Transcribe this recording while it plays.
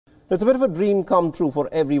It's a bit of a dream come true for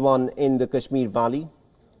everyone in the Kashmir Valley.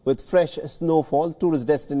 With fresh snowfall, tourist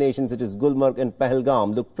destinations such as Gulmarg and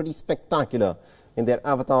Pahalgam look pretty spectacular in their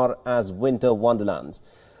avatar as winter wonderlands.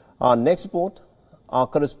 Our next report, our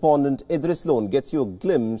correspondent Idris Lone gets you a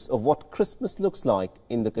glimpse of what Christmas looks like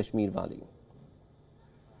in the Kashmir Valley.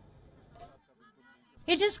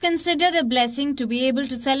 It is considered a blessing to be able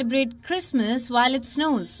to celebrate Christmas while it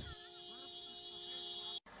snows.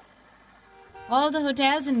 All the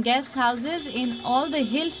hotels and guest houses in all the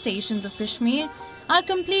hill stations of Kashmir are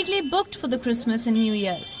completely booked for the Christmas and New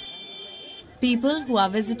Year's. People who are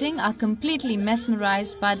visiting are completely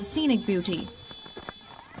mesmerized by the scenic beauty.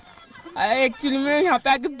 Actually मैं यहाँ पे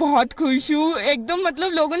आके बहुत खुश हूँ एकदम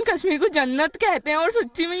मतलब लोगों ने कश्मीर को जन्नत कहते हैं और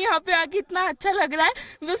सच्ची में यहाँ पे आके इतना अच्छा लग रहा है।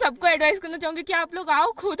 मैं तो सबको एडवाइस करना चाहूँगी कि आप लोग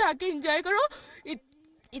आओ, खुद आके एंजॉय करो।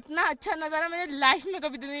 इतना अच्छा नज़ारा मैंने लाइफ में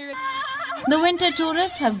कभी नहीं देखा। The winter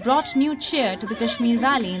tourists have brought new cheer to the Kashmir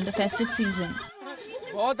Valley in the festive season.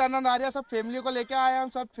 बहुत आनंद आ रहा है, सब फैमिली को लेके आए हम,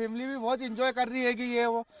 सब फैमिली भी बहुत एंजॉय कर रही है कि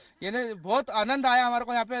ये बहुत आनंद आया हमारे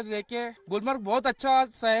को यहाँ पे रह के। गुलमर्ग बहुत अच्छा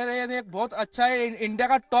शहर है, यानी बहुत अच्छा है, इंडिया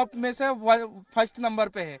का टॉप में से फर्स्ट नंबर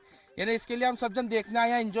पे है। यानी इसके लिए हम सब जन देखने आए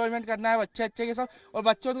हैं, एंजॉयमेंट करना है अच्छे अच्छे के सब, और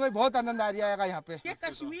बच्चों को भी बहुत आनंद आ रहा है यहाँ पे। ये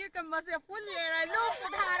कश्मीर का मजे फुल ले रहा है, लोग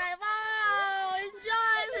उठा रहा है, वाओ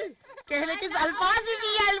एंजॉय। कहने के अल्फाज ही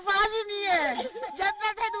नहीं है,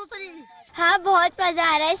 जन्नत है दूसरी। हाँ, बहुत मजा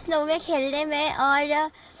आ रहा है स्नो में खेलने में, और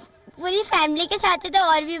पूरी फैमिली के साथ है तो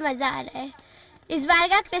और भी मजा आ रहा है। इस बार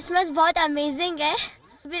का क्रिसमस बहुत अमेजिंग है,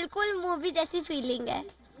 बिल्कुल मूवी जैसी फीलिंग है।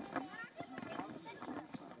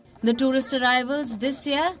 The tourist arrivals this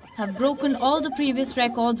year have broken all the previous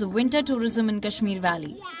records of winter tourism in Kashmir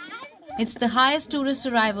Valley. It's the highest tourist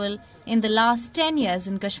arrival in the last 10 years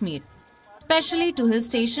in Kashmir, especially to hill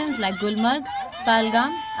stations like Gulmarg,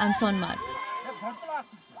 Pahalgam and Sonmarg.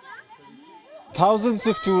 Thousands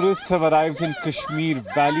of tourists have arrived in Kashmir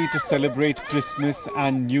Valley to celebrate Christmas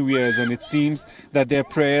and New Year's, and it seems that their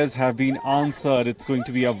prayers have been answered. It's going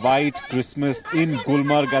to be a white Christmas in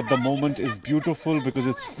Gulmarg at the moment. Is beautiful because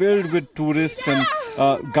it's filled with tourists, and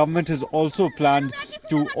government has also planned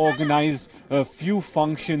to organize a few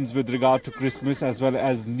functions with regard to Christmas as well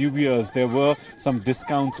as New Year's. There were some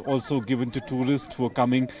discounts also given to tourists who are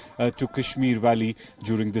coming to Kashmir Valley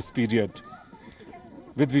during this period.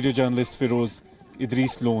 With video journalist Feroz,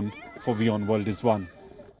 Idris Lone for WION World is One.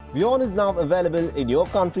 WION is now available in your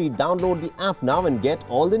country. Download the app now and get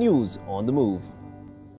all the news on the move.